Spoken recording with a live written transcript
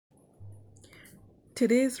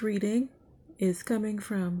Today's reading is coming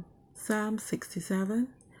from Psalm 67,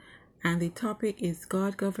 and the topic is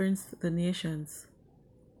God governs the nations.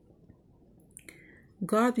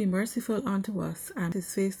 God, be merciful unto us, and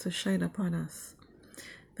his face to shine upon us,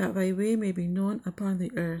 that thy way may be known upon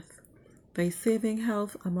the earth, thy saving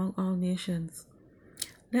health among all nations.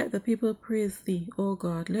 Let the people praise thee, O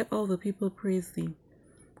God, let all the people praise thee.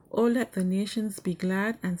 O let the nations be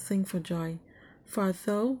glad and sing for joy, for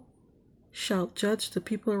thou shalt judge the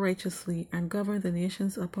people righteously and govern the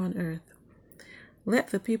nations upon earth. Let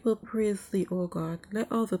the people praise thee, O God, let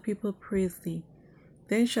all the people praise thee.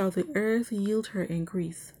 Then shall the earth yield her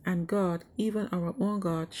increase, and God, even our own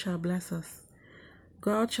God, shall bless us.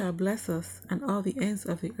 God shall bless us, and all the ends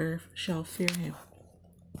of the earth shall fear him.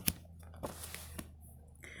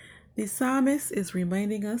 The psalmist is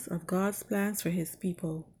reminding us of God's plans for his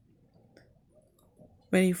people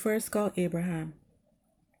when he first called Abraham.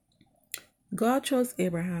 God chose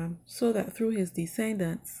Abraham so that through his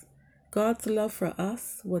descendants, God's love for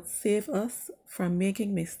us would save us from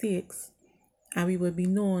making mistakes, and we would be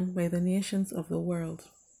known by the nations of the world.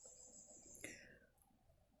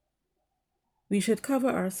 We should cover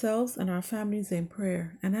ourselves and our families in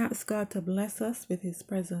prayer and ask God to bless us with his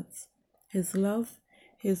presence, his love,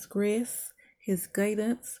 his grace, his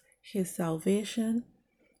guidance, his salvation,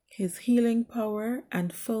 his healing power,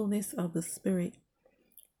 and fullness of the Spirit,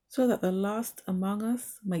 so that the lost among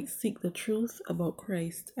us might seek the truth about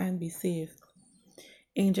Christ and be saved.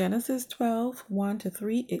 In Genesis 12,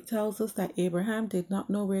 1-3, it tells us that Abraham did not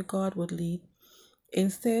know where God would lead.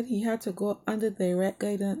 Instead, he had to go under direct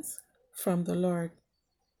guidance from the Lord.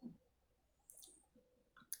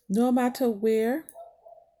 No matter where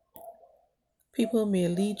people may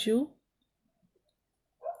lead you,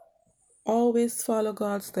 always follow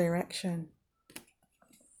God's direction.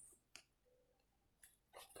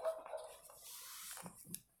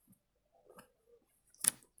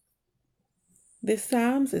 The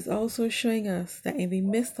Psalms is also showing us that in the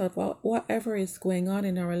midst of whatever is going on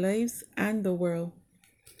in our lives and the world,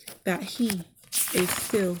 that he is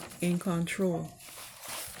still in control.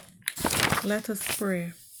 Let us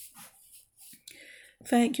pray.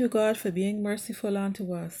 Thank you, God, for being merciful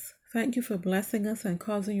unto us. Thank you for blessing us and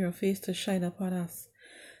causing your face to shine upon us,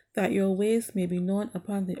 that your ways may be known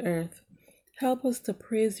upon the earth. Help us to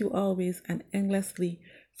praise you always and endlessly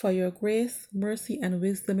for your grace, mercy, and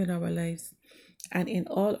wisdom in our lives and in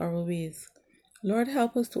all our ways. Lord,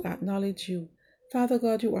 help us to acknowledge you. Father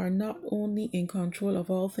God, you are not only in control of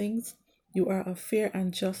all things, you are a fair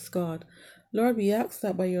and just God. Lord, we ask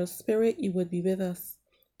that by your Spirit you would be with us,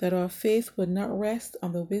 that our faith would not rest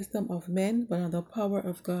on the wisdom of men, but on the power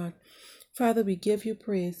of God. Father, we give you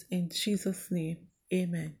praise in Jesus' name.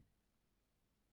 Amen.